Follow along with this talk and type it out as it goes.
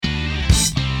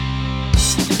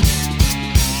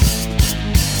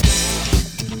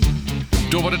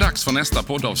Då var det dags för nästa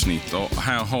poddavsnitt och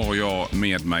här har jag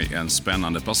med mig en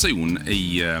spännande person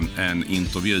i en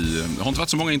intervju. Det har inte varit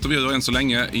så många intervjuer än så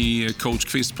länge i Coach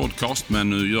Kvist podcast, men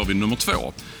nu gör vi nummer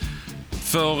 2.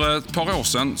 För ett par år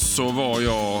sedan så var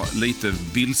jag lite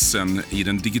vilsen i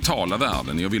den digitala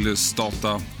världen. Jag ville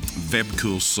starta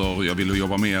webbkurser, jag ville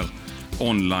jobba mer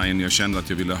online. Jag kände att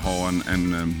jag ville ha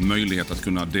en möjlighet att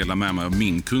kunna dela med mig av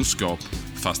min kunskap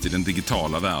fast i den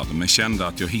digitala världen. Men kände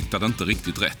att jag hittade inte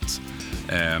riktigt rätt.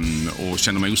 Och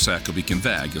kände mig osäker vilken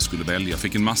väg jag skulle välja. Jag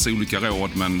fick en massa olika råd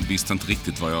men visste inte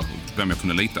riktigt vem jag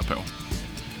kunde lita på.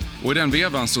 Och i den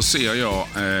vevan så ser jag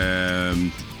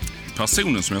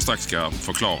personen som jag strax ska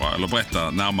förklara eller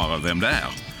berätta närmare vem det är.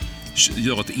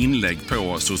 Gör ett inlägg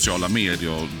på sociala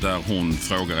medier där hon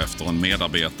frågar efter en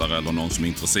medarbetare eller någon som är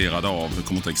intresserad av, jag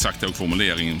kommer inte exakt ihåg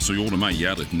formuleringen, så gjorde mig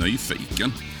jädrigt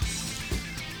nyfiken.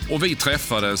 Och vi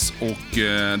träffades och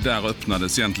där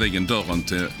öppnades egentligen dörren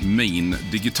till min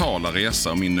digitala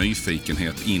resa och min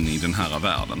nyfikenhet in i den här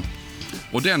världen.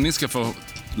 Och den ni ska få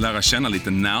lära känna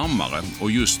lite närmare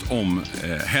och just om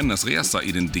hennes resa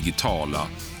i den digitala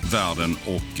världen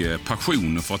och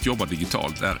passionen för att jobba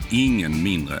digitalt är ingen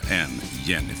mindre än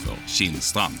Jennifer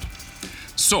Kindstrand.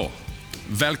 Så,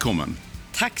 välkommen!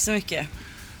 Tack så mycket!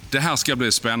 Det här ska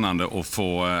bli spännande att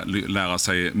få lära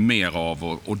sig mer av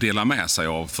och dela med sig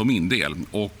av för min del.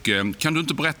 Och kan du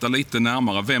inte berätta lite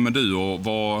närmare, vem är du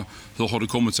och hur har det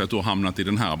kommit sig att du har hamnat i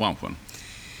den här branschen?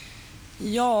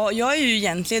 Ja, jag är ju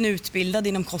egentligen utbildad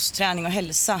inom kostträning och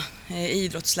hälsa.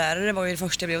 Idrottslärare var ju det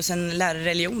första jag blev och sen lärare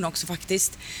religion också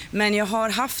faktiskt. Men jag har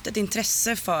haft ett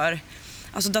intresse för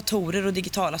datorer och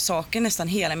digitala saker nästan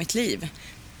hela mitt liv.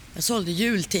 Jag sålde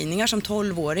jultidningar som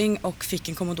 12-åring och fick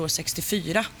en Commodore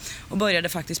 64 och började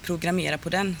faktiskt programmera på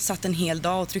den. Satt en hel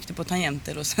dag och tryckte på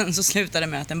tangenter och sen så slutade det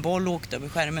med att en boll åkte över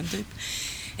skärmen typ.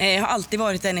 Jag har alltid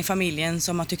varit den i familjen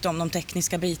som har tyckt om de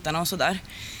tekniska bitarna och sådär.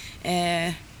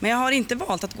 Men jag har inte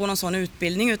valt att gå någon sån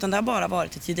utbildning utan det har bara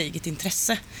varit ett gediget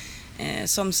intresse.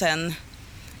 Som sen,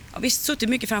 visst suttit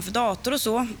mycket framför dator och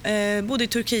så. Bodde i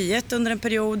Turkiet under en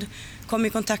period. Kom i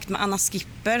kontakt med Anna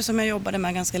Skipper som jag jobbade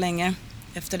med ganska länge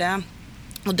efter det.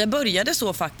 Och det började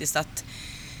så faktiskt att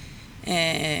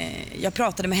jag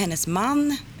pratade med hennes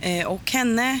man och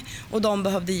henne och de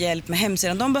behövde hjälp med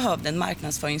hemsidan. De behövde en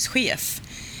marknadsföringschef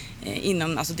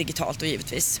inom digitalt och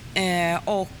givetvis.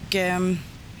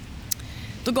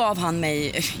 Då gav han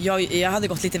mig, jag hade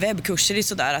gått lite webbkurser i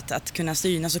sådär att kunna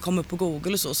synas och komma upp på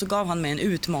Google och så gav han mig en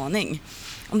utmaning.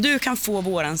 Om du kan få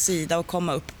våran sida och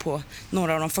komma upp på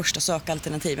några av de första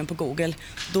sökalternativen på Google,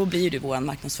 då blir du våran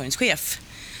marknadsföringschef.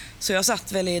 Så jag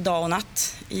satt väl i dag och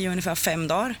natt i ungefär 5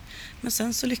 dagar, men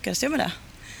sen så lyckades jag med det.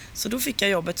 Så då fick jag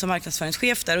jobbet som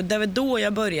marknadsföringschef där och det var då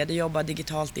jag började jobba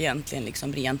digitalt egentligen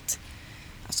liksom rent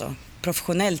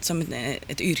professionellt som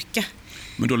ett yrke.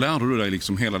 Men då lärde du dig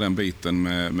liksom hela den biten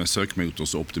med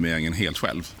sökmotorsoptimeringen helt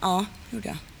själv? Ja, det gjorde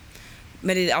jag.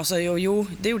 Men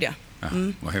det gjorde jag. Ja,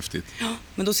 vad häftigt. Ja,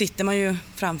 men då sitter man ju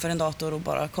framför en dator och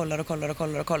bara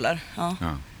kollar. Ja.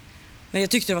 Ja. Men jag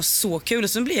tyckte det var så kul. Och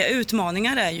så blir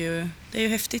utmaningar det är ju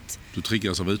häftigt. Du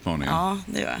triggas av utmaningar? Ja,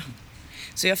 det gör jag.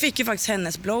 Så jag fick ju faktiskt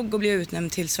hennes blogg och blev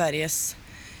utnämnd till Sveriges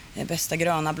bästa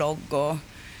gröna blogg.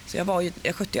 Så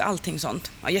jag skötte ju allting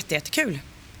sånt. Ja, jättekul.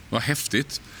 Vad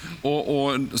häftigt.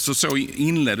 Och så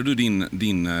inledde du din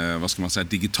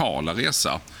digitala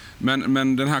resa.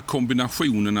 Men den här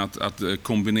kombinationen att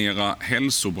kombinera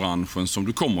hälsobranschen som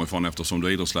du kommer ifrån eftersom du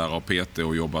är idrottslärare och PT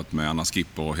och jobbat med Anna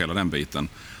Skipper och hela den biten.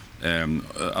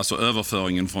 Alltså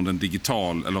överföringen från den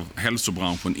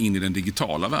hälsobranschen in i den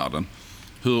digitala världen.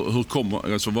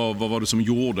 Vad var det som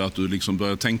gjorde att du liksom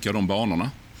började tänka de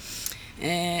banorna?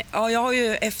 Jag har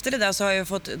ju efter det där så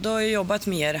har jag jobbat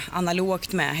mer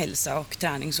analogt med hälsa och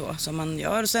träning så som man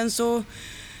gör. Sen så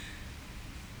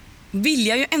vill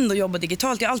jag ju ändå jobba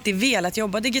digitalt. Jag har alltid velat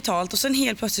jobba digitalt och sen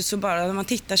helt plötsligt så bara när man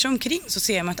tittar sig omkring så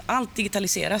ser man att allt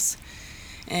digitaliseras.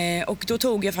 Och då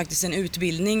tog jag faktiskt en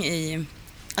utbildning i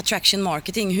attraction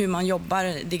marketing, hur man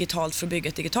jobbar digitalt för att bygga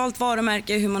ett digitalt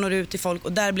varumärke, hur man når ut till folk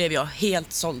och där blev jag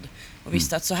helt såld och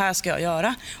visste att så här ska jag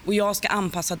göra och jag ska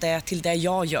anpassa det till det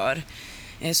jag gör.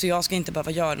 Så jag ska inte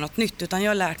behöva göra något nytt utan jag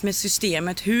har lärt mig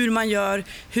systemet, hur man gör,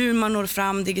 hur man når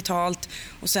fram digitalt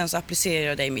och sen så applicerar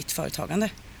jag det i mitt företagande.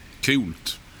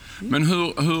 Coolt. Men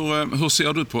hur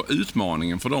ser du på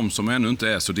utmaningen för de som ännu inte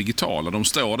är så digitala? De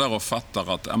står där och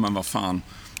fattar att vad fan,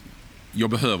 jag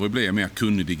behöver bli mer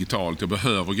kunnig digitalt, jag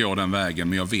behöver gå den vägen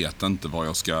men jag vet inte var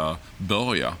jag ska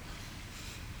börja.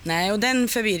 Nej, och den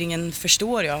förvirringen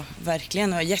förstår jag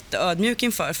verkligen och är jätteödmjuk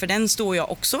inför. För den står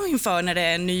jag också inför när det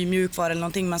är en ny mjukvara eller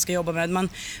någonting man ska jobba med. Man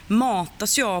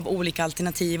matas ju av olika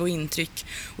alternativ och intryck.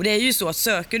 Och det är ju så att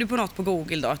söker du på något på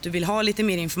Google då, att du vill ha lite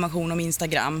mer information om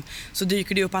Instagram, så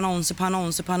dyker det upp annonser på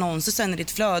annonser på annonser sen i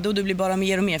ditt flöde och du blir bara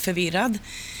mer och mer förvirrad.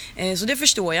 Så det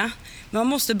förstår jag. Men man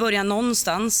måste börja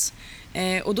någonstans.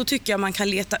 Och då tycker jag man kan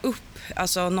leta upp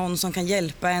alltså någon som kan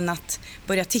hjälpa en att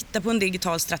börja titta på en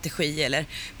digital strategi, eller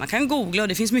man kan googla och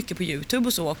det finns mycket på YouTube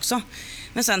och så också.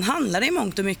 Men sen handlar det i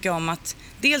mångt och mycket om att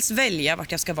dels välja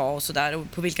vart jag ska vara och sådär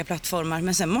och på vilka plattformar,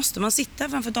 men sen måste man sitta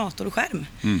framför dator och skärm.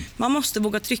 Man måste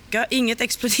våga trycka, inget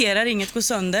exploderar, inget går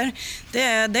sönder. Det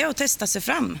är att testa sig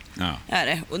fram. Ja. Är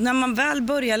det. Och när man väl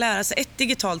börjar lära sig ett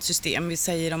digitalt system, vi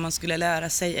säger om man skulle lära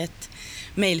sig ett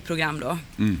mailprogram då,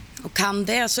 och kan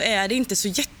det, så är det inte så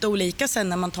jätteolika sen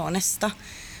när man tar nästa.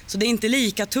 Så det är inte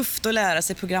lika tufft att lära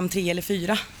sig program 3 eller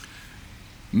 4.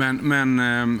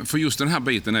 Men för just den här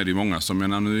biten är det ju många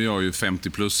som, nu är jag ju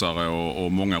 50-plussare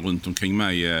och många runt omkring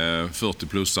mig är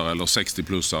 40-plussare eller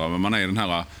 60-plussare, men man är den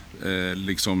här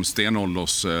liksom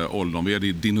stenåldern, vi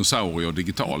är dinosaurier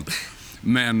digitalt.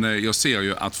 Men jag ser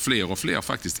ju att fler och fler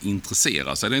faktiskt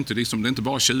intresserar sig. Det är inte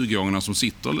bara 20-åringarna som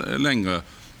sitter längre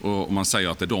och man säger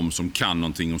att det är de som kan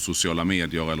någonting om sociala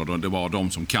medier eller det är bara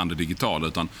de som kan det digitala,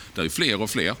 utan det är fler och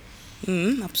fler.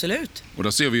 Absolut. Och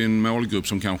där ser vi en målgrupp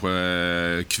som kanske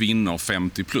är kvinnor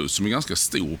 50 plus som är ganska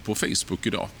stor på Facebook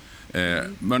idag.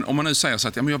 Men om man nu säger så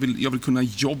att jag vill kunna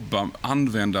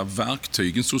använda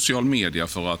verktygen social media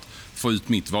för att få ut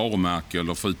mitt varumärke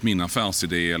eller få ut min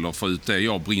affärsidé eller få ut det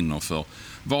jag brinner för.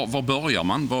 Var börjar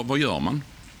man? Vad gör man?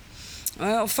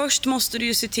 Och först måste du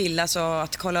ju se till alltså,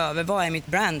 att kolla över vad är mitt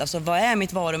brand, alltså vad är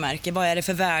mitt varumärke, vad är det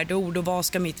för värdeord och vad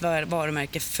ska mitt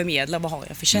varumärke förmedla, vad har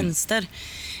jag för tjänster.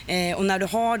 Och när du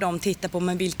har dem, titta på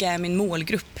men vilka är min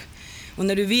målgrupp. Och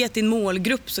när du vet din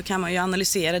målgrupp så kan man ju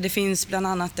analysera. Det finns bland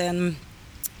annat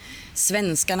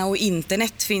svenskarna och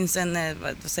internet finns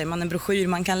en broschyr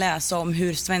man kan läsa om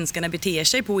hur svenskarna beter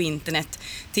sig på internet.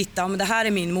 Titta om det här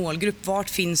är min målgrupp, vart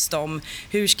finns de,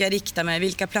 hur ska jag rikta mig,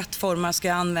 vilka plattformar ska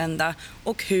jag använda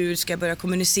och hur ska jag börja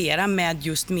kommunicera med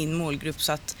just min målgrupp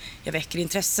så att jag väcker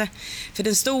intresse. För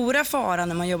den stora faran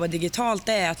när man jobbar digitalt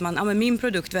är att min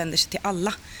produkt vänder sig till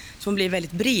alla, så man blir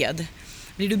väldigt bred.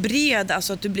 Blir du bred,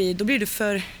 alltså då blir du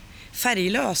för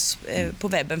färglös på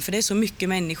webben, för det är så mycket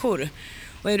människor.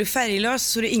 Och är du färglös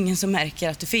så är det ingen som märker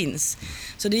att du finns.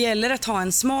 Så det gäller att ha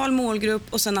en smal målgrupp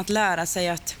och sen att lära sig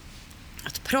att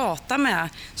prata med.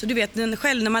 Så du vet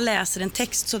själv när man läser en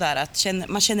text sådär att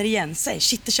man känner igen sig.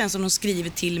 Shit, det känns som de skriver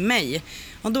till mig.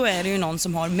 Och då är det ju någon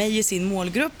som har mig i sin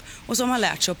målgrupp och som har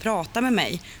lärt sig att prata med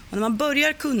mig. Och när man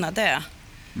börjar kunna det,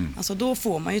 alltså då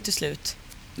får man ju till slut.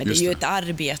 Men det är ju ett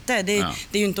arbete. Det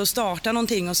är ju inte att starta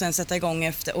någonting och sen sätta igång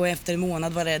efter en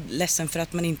månad var det ledsen för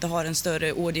att man inte har en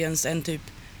större audience än typ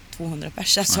 200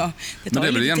 pers. Alltså, men det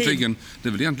är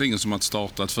väl egentligen som att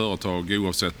starta ett företag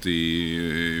oavsett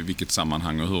i vilket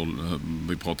sammanhang och hur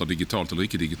vi pratar digitalt eller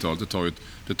icke digitalt.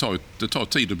 Det tar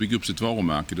tid att bygga upp sitt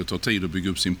varumärke, det tar tid att bygga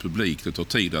upp sin publik, det tar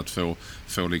tid att få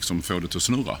det att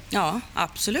snurra. Ja,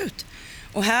 absolut.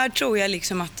 Och här tror jag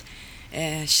liksom att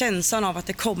känslan av att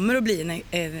det kommer att bli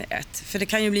för det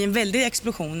kan ju bli en väldig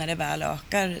explosion när det väl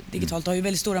ökar. Digitalt har ju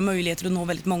väldigt stora möjligheter att nå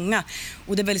väldigt många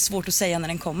och det är väldigt svårt att säga när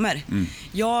den kommer.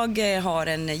 Jag har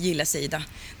en gilla-sida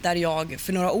där jag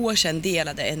för några år sedan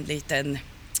delade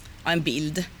en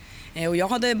bild och jag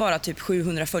hade bara typ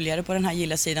 700 följare på den här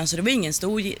gilla-sidan, så det var ingen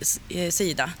stor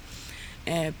sida.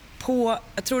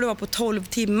 Jag tror det var på 12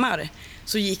 timmar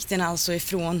så gick den alltså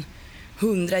ifrån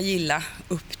 100 gilla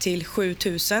upp till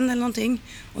 7000 eller någonting.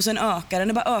 Och sen ökade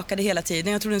det bara ökade hela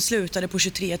tiden. Jag tror den slutade på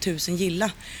 23 000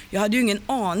 gilla. Jag hade ju ingen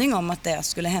aning om att det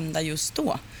skulle hända just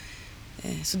då.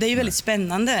 Så det är ju väldigt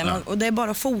spännande. Ja. Och det är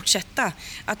bara att fortsätta.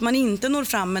 Att man inte når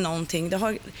fram med någonting, det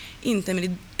har inte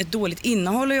med ett dåligt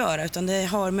innehåll att göra, utan det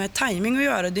har med timing att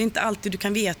göra. Det är inte alltid du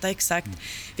kan veta exakt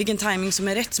vilken timing som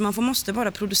är rätt, så man måste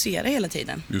bara producera hela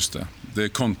tiden. Just det. Det är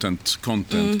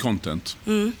content.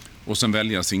 Och sen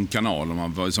välja sin kanal.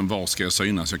 Var ska jag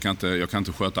synas? Jag kan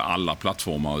inte sköta alla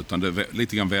plattformar, utan det är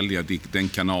lite grann välja den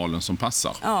kanalen som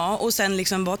passar. Ja, och sen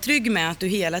liksom vara trygg med att du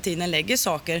hela tiden lägger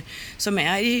saker som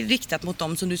är riktat mot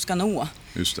dem som du ska nå.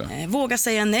 Just det. Våga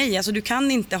säga nej. Alltså, du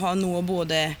kan inte nå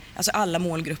alla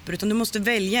målgrupper, utan du måste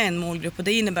välja en målgrupp, och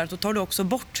det innebär att då tar du också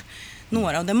bort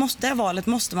några. Och det valet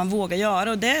måste man våga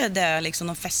göra, och det är det liksom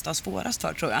de flesta svårast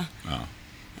för, tror jag. Ja.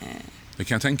 Det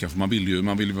kan jag tänka,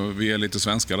 för vi är lite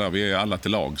svenskar där, vi är alla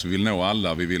till lag, så vi vill nå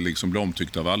alla, vi vill liksom bli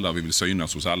omtyckta av alla, vi vill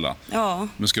synas hos alla. Ja.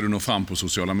 Men ska du nå fram på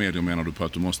sociala medier, menar du på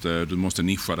att du måste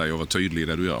nischa dig och vara tydlig i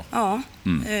det du gör? Ja,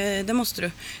 det måste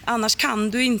du. Annars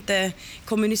kan du inte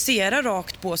kommunicera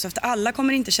rakt på, så att alla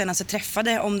kommer inte känna sig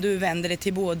träffade om du vänder dig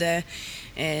till både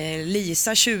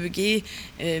Lisa 20,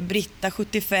 Britta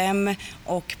 75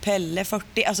 och Pelle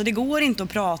 40. Alltså det går inte att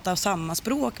prata samma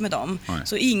språk med dem. Nej.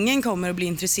 Så ingen kommer att bli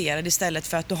intresserad, istället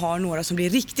för att du har några som blir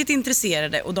riktigt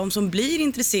intresserade, och de som blir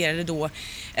intresserade då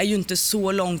är ju inte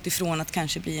så långt ifrån att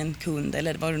kanske bli en kund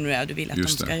eller vad det nu är du vill att de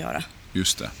ska göra.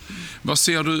 Just det. Vad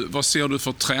ser du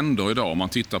för trender idag om man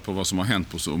tittar på vad som har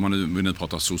hänt om vi nu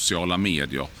pratar sociala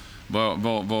medier?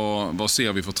 Vad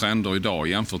ser vi för trender idag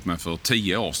jämfört med för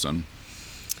 10 år sedan?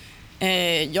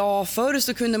 Ja, förr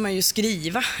så kunde man ju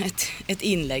skriva ett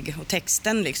inlägg, och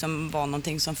texten liksom var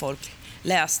någonting som folk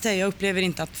läste. Jag upplever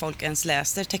inte att folk ens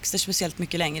läser texter speciellt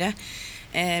mycket längre.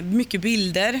 Mycket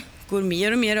bilder, går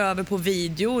mer och mer över på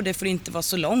video. Det får inte vara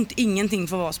så långt, ingenting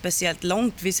får vara speciellt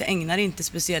långt. Vi ägnar inte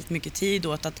speciellt mycket tid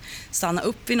åt att stanna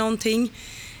upp vid någonting.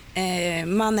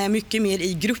 Man är mycket mer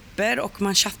i grupper och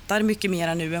man chattar mycket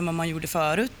mer nu än vad man gjorde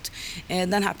förut.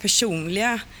 Den här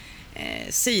personliga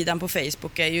sidan på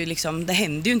Facebook är ju liksom, det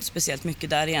händer ju inte speciellt mycket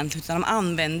där egentligen, utan de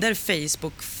använder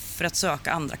Facebook för att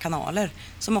söka andra kanaler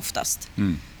som oftast.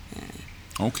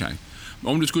 Okej.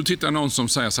 Om du skulle titta någon som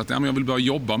säger så att jag vill börja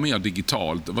jobba mer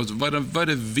digitalt, vad är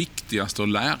det viktigaste att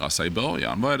lära sig i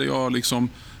början? Vad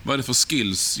är det för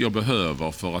skills jag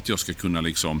behöver för att jag ska kunna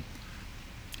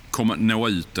nå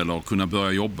ut eller kunna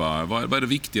börja jobba? Vad är det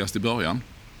viktigaste i början?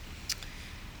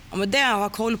 Ja, men det är att ha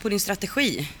koll på din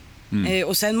strategi.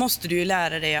 Och sen måste du ju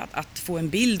lära dig att få en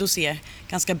bild och se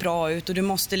ganska bra ut, och du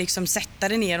måste liksom sätta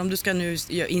dig ner. Om du ska nu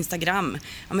göra Instagram,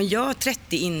 men gör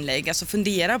 30 inlägg, alltså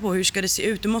fundera på hur ska det se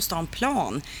ut. Du måste ha en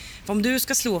plan. För om du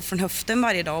ska slå från höften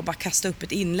varje dag och bara kasta upp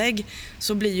ett inlägg,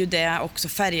 så blir ju det också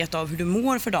färgat av hur du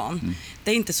mår för dagen.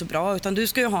 Det är inte så bra, utan du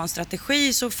ska ju ha en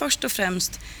strategi. Så först och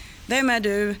främst, vem är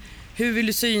du? Hur vill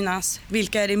du synas?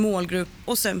 Vilka är din målgrupp?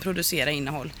 Och sen producera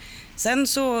innehåll.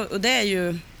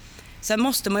 Sen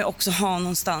måste man ju också ha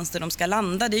någonstans där de ska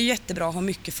landa. Det är ju jättebra att ha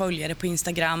mycket följare på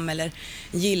Instagram eller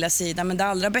gilla-sida, men det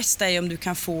allra bästa är om du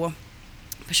kan få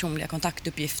personliga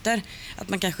kontaktuppgifter. Att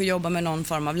man kanske jobbar med någon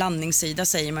form av landningssida,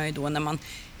 säger man ju då, när man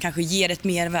kanske ger ett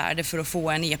mervärde för att få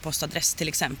en e-postadress till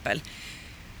exempel.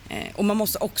 Och man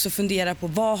måste också fundera på,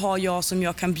 vad har jag som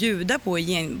jag kan bjuda på?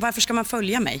 Varför ska man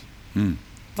följa mig?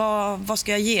 Vad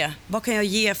ska jag ge? Vad kan jag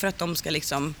ge för att de ska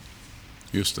liksom...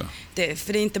 Just det.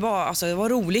 För det är inte bara, alltså det var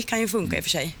roligt kan ju funka i och för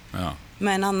sig. Ja.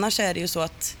 Men annars är det ju så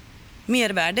att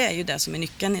mervärde är ju det som är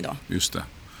nyckeln idag. Just det.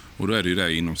 Och då är det ju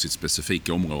det inom sitt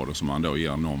specifika område som man då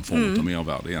ger någon form av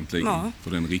mervärde egentligen. Ja.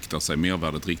 För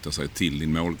mervärdet riktar sig till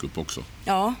din målgrupp också.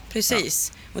 Ja,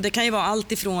 precis. Ja. Och det kan ju vara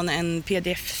allt ifrån en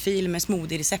pdf-fil med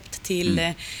smoothie-recept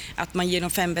till att man ger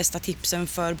de 5 bästa tipsen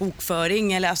för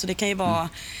bokföring. Eller, alltså det kan ju vara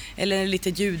eller en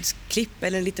litet ljudklipp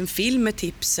eller en liten film med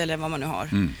tips eller vad man nu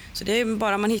har. Så det är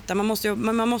bara man hittar.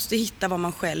 Man måste hitta vad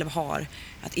man själv har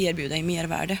att erbjuda i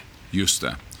mervärde. Just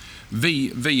det.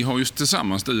 Vi har ju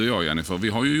tillsammans, du och jag Jennifer, vi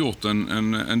har ju gjort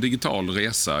en digital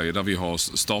resa där vi har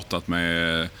startat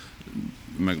med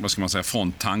vad ska man säga,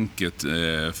 från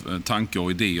tanke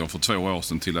och idéer för 2 år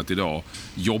sedan till att idag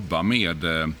jobba med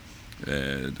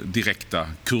direkta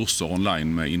kurser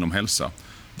online inom hälsa.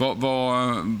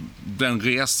 Den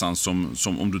resan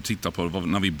som om du tittar på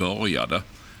när vi började,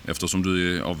 eftersom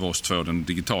du är av oss 2 den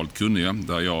digitalt kunniga,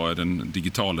 där jag är den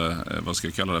digitala, vad ska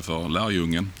jag kalla det för,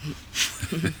 lärjungen.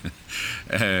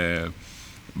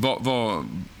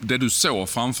 Det du såg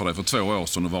framför dig för 2 år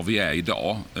sedan och var vi är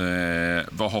idag,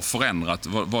 vad har förändrat?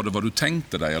 Var det vad du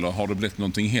tänkte dig, eller har det blivit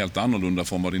någonting helt annorlunda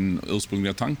från vad din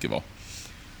ursprungliga tanke var?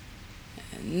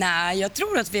 Nej, jag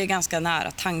tror att vi är ganska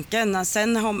nära tanken.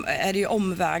 Sen är det ju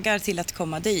omvägar till att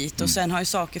komma dit, och sen har ju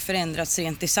saker förändrats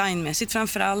rent designmässigt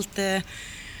framförallt.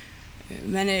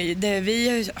 Men det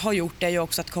vi har gjort är ju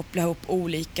också att koppla ihop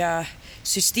olika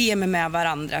system med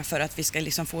varandra för att vi ska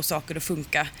liksom få saker att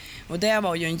funka. Och det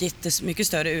var ju en jättemycket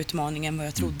större utmaning än vad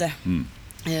jag trodde.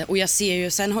 Och jag ser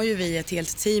ju, sen har ju vi ett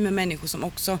helt team med människor som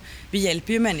också, vi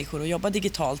hjälper ju människor att jobba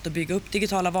digitalt och bygga upp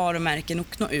digitala varumärken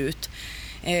och nå ut.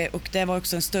 Och det var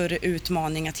också en större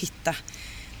utmaning att hitta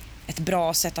ett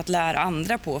bra sätt att lära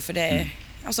andra på, för det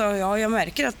alltså, jag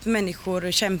märker att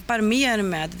människor kämpar mer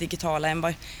med det digitala än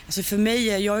vad... Alltså för mig,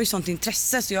 jag har ju sånt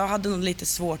intresse, så jag hade nog lite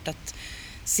svårt att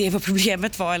se vad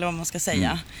problemet var, eller vad man ska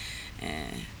säga.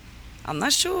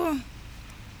 Annars så...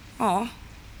 Ja,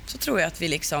 så tror jag att vi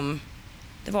liksom...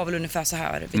 Det var väl ungefär så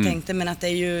här vi tänkte, men att det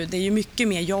är ju mycket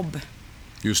mer jobb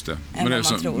Just det. Men det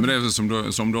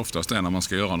är som det oftast är när man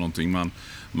ska göra någonting.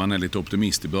 Man är lite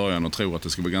optimist i början och tror att det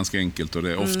ska vara ganska enkelt. Och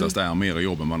det oftast är mer i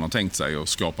jobb än man har tänkt sig. Att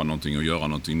skapa någonting och göra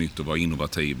någonting nytt och vara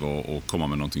innovativ och komma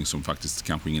med någonting som faktiskt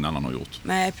kanske ingen annan har gjort.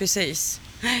 Nej, precis.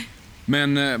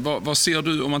 Men vad ser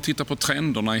du om man tittar på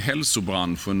trenderna i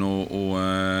hälsobranschen och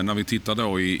när vi tittar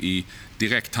då i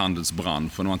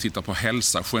direkthandelsbranschen, om man tittar på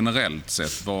hälsa generellt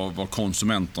sett, vad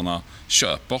konsumenterna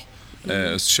köper,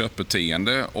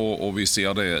 köpbeteende och vi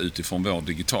ser det utifrån vår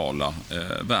digitala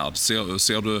värld.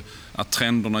 Ser du att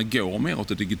trenderna går mer åt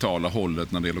det digitala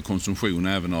hållet när det gäller konsumtion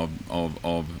även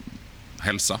av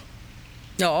hälsa?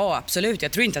 Ja, absolut.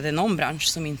 Jag tror inte att det är någon bransch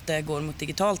som inte går mot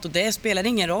digitalt. Och det spelar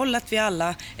ingen roll att vi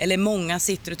alla, eller många,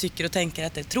 sitter och tycker och tänker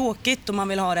att det är tråkigt och man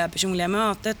vill ha det här personliga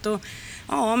mötet. Och,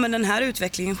 ja, men den här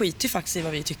utvecklingen skiter ju faktiskt i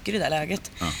vad vi tycker i det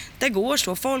läget. Ja. Det går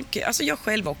så. Folk, alltså jag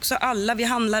själv också, alla, vi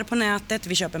handlar på nätet,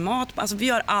 vi köper mat, alltså vi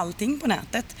gör allting på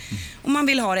nätet. Och man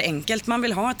vill ha det enkelt, man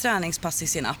vill ha ett träningspass i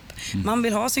sin app. Man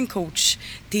vill ha sin coach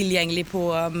tillgänglig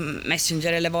på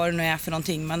Messenger eller vad det nu är för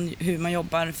någonting, hur man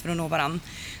jobbar för att nå varann.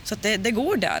 Så att det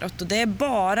går däråt och det är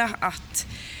bara att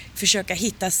försöka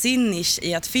hitta sin nisch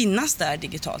i att finnas där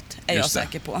digitalt, är jag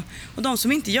säker på. Och de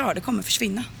som inte gör det kommer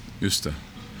försvinna. Just det.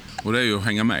 Och det är ju att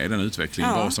hänga med i den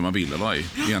utvecklingen, vare sig man vill eller ej,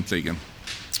 egentligen.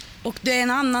 Och det är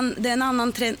en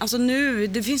annan trend. Alltså nu,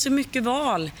 det finns så mycket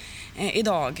val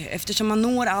idag eftersom man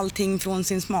når allting från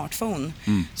sin smartphone.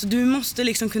 Så du måste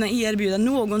liksom kunna erbjuda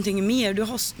någonting mer. Du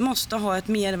måste ha ett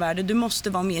mervärde, du måste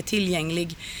vara mer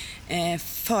tillgänglig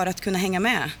för att kunna hänga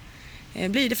med.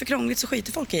 Blir det för krångligt så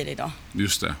skiter folk i det idag.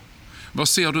 Just det. Vad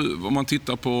ser du om man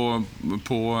tittar på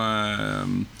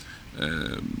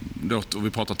och vi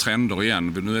pratar trender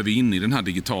igen. Nu är vi inne i den här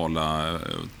digitala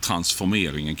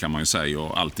transformeringen kan man ju säga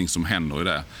och allting som händer i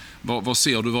det. Vad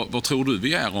ser du, vad tror du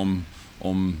vi är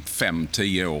om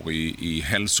 5-10 år i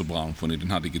hälsobranschen i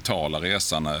den här digitala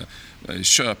resan?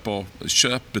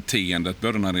 Köpbeteendet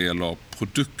både när det gäller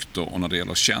produkter och när det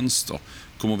gäller tjänster.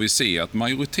 Kommer vi se att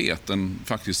majoriteten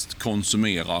faktiskt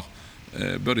konsumerar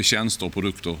både tjänster och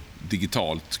produkter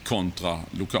digitalt kontra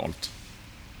lokalt?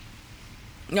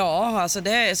 Ja, alltså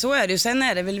så är det ju. Sen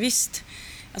är det väl visst.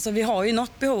 Alltså vi har ju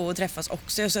något behov att träffas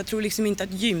också. Så jag tror liksom inte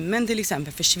att gymmen till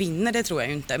exempel försvinner, det tror jag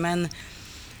ju inte. Men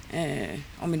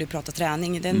om vi nu pratar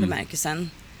träning i den bemärkelsen.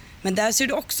 Men där ser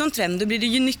du också en trend. Då blir det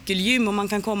ju nyckelgym och man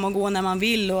kan komma och gå när man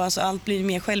vill. Och alltså allt blir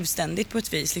mer självständigt på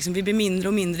ett vis. Liksom vi blir mindre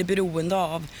och mindre beroende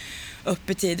av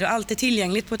öppettider och allt är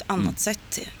tillgängligt på ett annat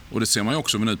sätt. Och det ser man ju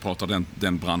också om vi nu pratar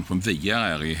den branschen vi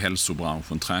är i,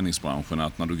 hälsobranschen, träningsbranschen,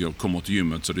 att när du kommer till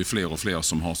gymmet så är det fler och fler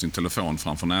som har sin telefon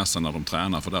framför näsan när de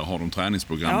tränar, för där har de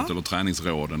träningsprogrammet eller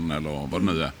träningsråden eller vad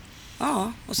det nu är.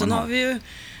 Ja, och sen har vi ju,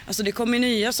 alltså det kommer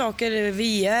nya saker,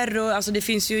 VR och alltså det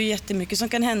finns ju jättemycket som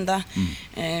kan hända.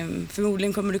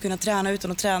 Förmodligen kommer du kunna träna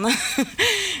utan att träna.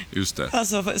 Just det.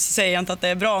 Alltså säger jag inte att det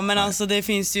är bra, men alltså det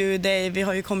finns ju, vi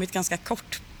har ju kommit ganska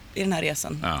kort i den här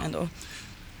resan ändå.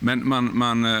 Men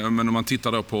om man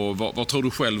tittar då på, vad tror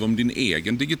du själv om din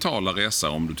egen digitala resa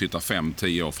om du tittar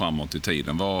 5-10 år framåt i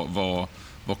tiden?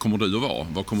 Vad kommer du att vara?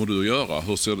 Vad kommer du att göra?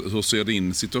 Hur ser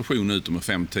din situation ut om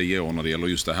 5-10 år när det gäller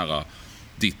just det här,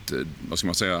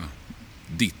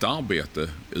 ditt arbete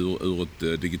ur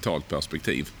ett digitalt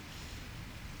perspektiv?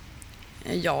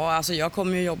 Ja, alltså jag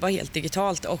kommer ju jobba helt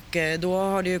digitalt och då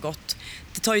har det ju gått.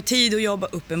 Det tar ju tid att jobba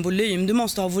upp en volym. Du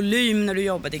måste ha volym när du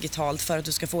jobbar digitalt för att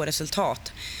du ska få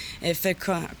resultat. För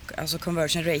alltså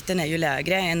conversion raten är ju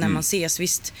lägre än när man ses,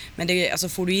 visst. Men alltså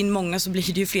får du in många så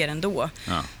blir det ju fler ändå.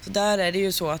 Ja. Så där är det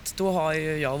ju så att då har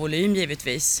ju jag volym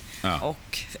givetvis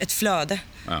och ett flöde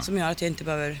som gör att jag inte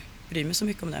behöver bry mig så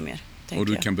mycket om det mer. Och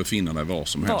du kan befinna dig var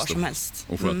som helst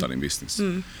och sköta din business.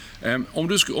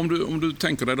 Om du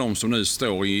tänker dig de som nu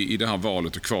står i det här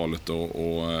valet och kvalet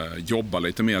och jobbar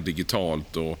lite mer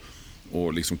digitalt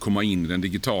och liksom komma in i den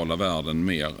digitala världen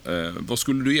mer. Vad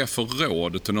skulle du ge för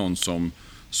råd till någon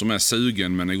som är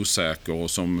sugen men osäker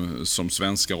och som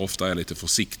svenskar ofta är lite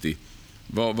försiktig?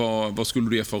 Vad skulle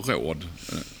du ge för råd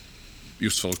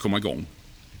just för att komma igång?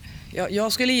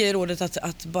 Jag skulle ge rådet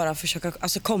att bara försöka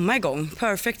komma igång.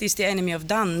 Perfect is the enemy of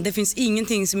done. Det finns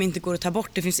ingenting som inte går att ta bort.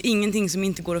 Det finns ingenting som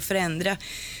inte går att förändra.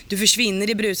 Du försvinner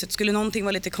i bruset. Skulle någonting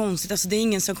vara lite konstigt, det är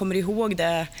ingen som kommer ihåg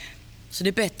det. Så det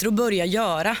är bättre att börja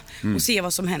göra och se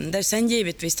vad som händer. Sen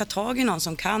givetvis ta tag i någon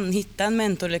som kan. Hitta en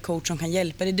mentor eller coach som kan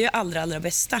hjälpa dig. Det är det allra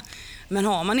bästa. Men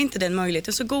har man inte den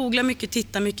möjligheten så googla mycket,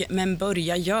 titta mycket. Men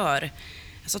börja gör.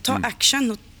 Alltså ta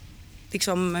action och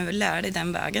liksom lär dig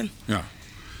den vägen. Ja.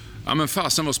 Ja, men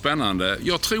fasen var spännande.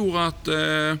 Jag tror att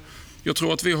Jag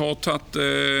tror att vi har tagit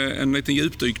en liten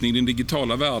djupdykning i den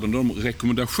digitala världen, de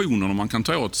rekommendationerna man kan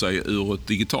ta åt sig ur ett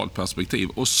digitalt perspektiv.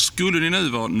 Och skulle ni nu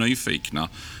vara nyfikna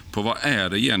på vad är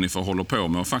det Jennifer håller på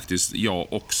med, och faktiskt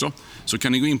jag också, så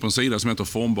kan ni gå in på en sida som heter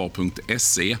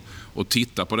formbar.se och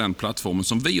titta på den plattformen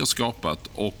som vi har skapat.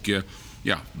 Och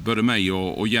både mig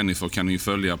och Jennifer kan ni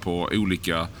följa på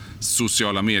olika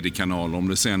sociala mediekanaler, om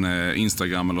det sen är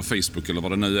Instagram eller Facebook eller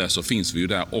vad det nu är, så finns vi ju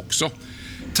där också.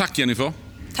 Tack Jennifer!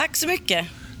 Tack så mycket!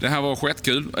 Det här var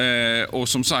skitkul. Och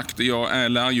som sagt, jag är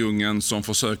lärjungen som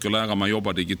försöker lära mig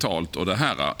jobba digitalt, och det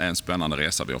här är en spännande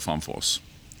resa vi har framför oss.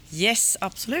 Yes,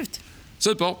 absolut.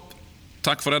 Super!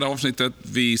 Tack för det här avsnittet.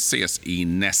 Vi ses i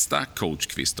nästa Coach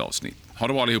Quist-avsnitt. Ha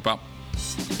det bra allihopa!